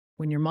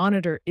When your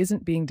monitor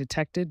isn't being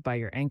detected by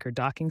your Anker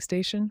docking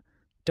station,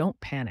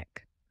 don't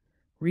panic.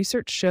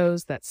 Research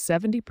shows that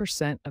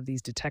 70% of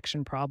these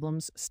detection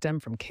problems stem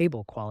from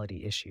cable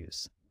quality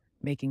issues,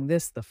 making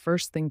this the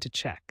first thing to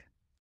check.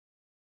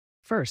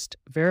 First,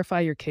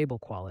 verify your cable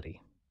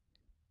quality.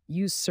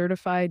 Use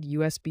certified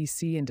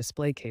USB-C and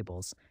display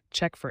cables,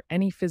 check for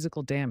any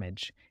physical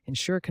damage,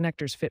 ensure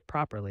connectors fit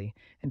properly,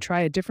 and try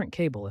a different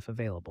cable if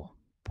available.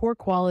 Poor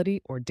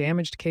quality or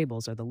damaged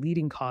cables are the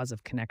leading cause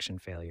of connection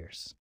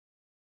failures.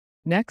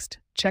 Next,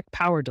 check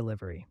power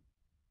delivery.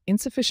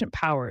 Insufficient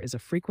power is a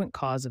frequent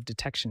cause of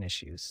detection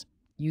issues.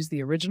 Use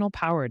the original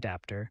power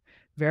adapter,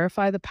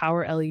 verify the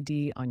power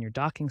LED on your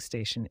docking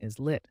station is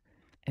lit,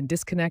 and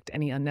disconnect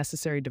any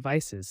unnecessary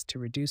devices to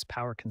reduce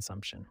power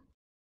consumption.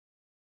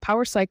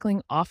 Power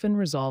cycling often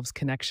resolves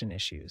connection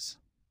issues.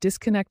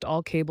 Disconnect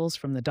all cables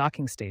from the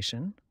docking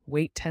station,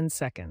 wait 10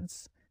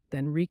 seconds,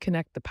 then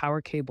reconnect the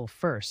power cable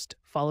first,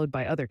 followed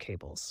by other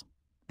cables.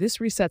 This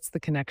resets the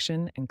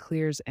connection and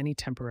clears any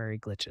temporary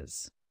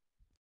glitches.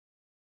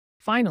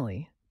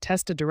 Finally,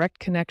 test a direct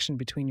connection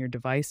between your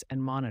device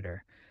and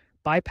monitor,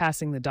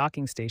 bypassing the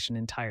docking station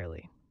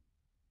entirely.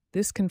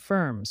 This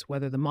confirms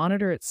whether the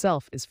monitor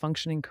itself is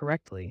functioning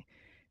correctly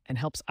and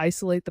helps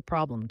isolate the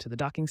problem to the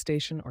docking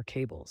station or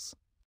cables.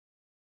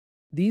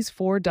 These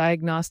 4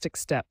 diagnostic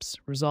steps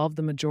resolve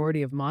the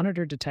majority of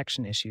monitor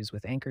detection issues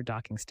with Anker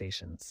docking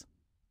stations.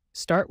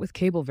 Start with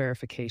cable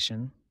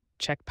verification,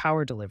 check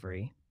power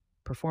delivery,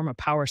 perform a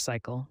power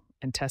cycle,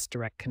 and test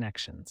direct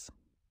connections.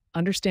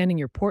 Understanding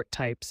your port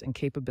types and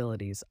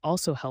capabilities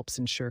also helps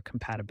ensure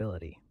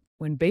compatibility.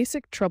 When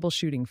basic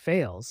troubleshooting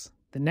fails,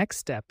 the next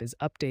step is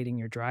updating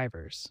your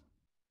drivers.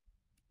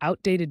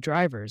 Outdated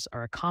drivers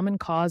are a common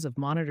cause of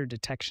monitor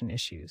detection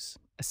issues,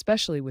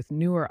 especially with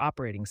newer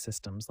operating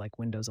systems like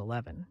Windows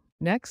 11.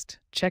 Next,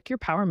 check your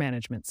power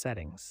management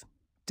settings.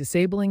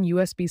 Disabling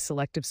USB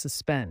Selective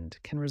Suspend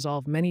can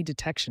resolve many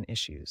detection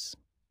issues.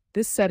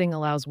 This setting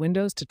allows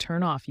Windows to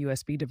turn off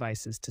USB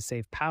devices to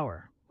save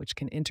power, which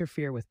can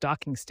interfere with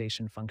docking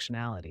station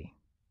functionality.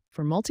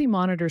 For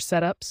multi-monitor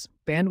setups,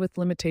 bandwidth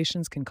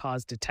limitations can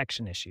cause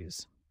detection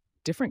issues.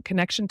 Different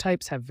connection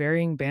types have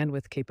varying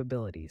bandwidth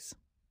capabilities.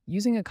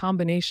 Using a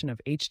combination of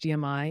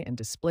HDMI and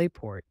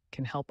DisplayPort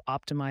can help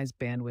optimize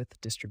bandwidth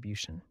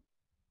distribution.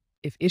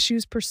 If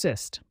issues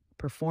persist,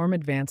 perform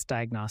advanced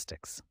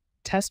diagnostics.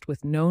 Test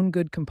with known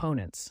good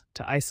components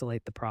to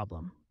isolate the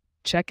problem.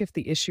 Check if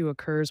the issue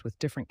occurs with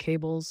different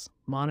cables,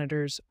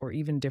 monitors, or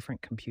even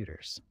different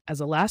computers. As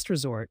a last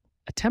resort,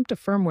 attempt a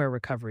firmware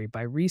recovery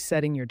by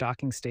resetting your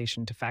docking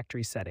station to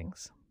factory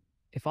settings.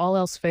 If all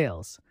else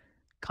fails,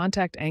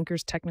 contact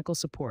Anker's technical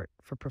support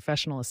for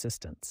professional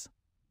assistance.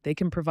 They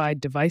can provide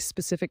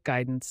device-specific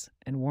guidance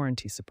and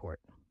warranty support.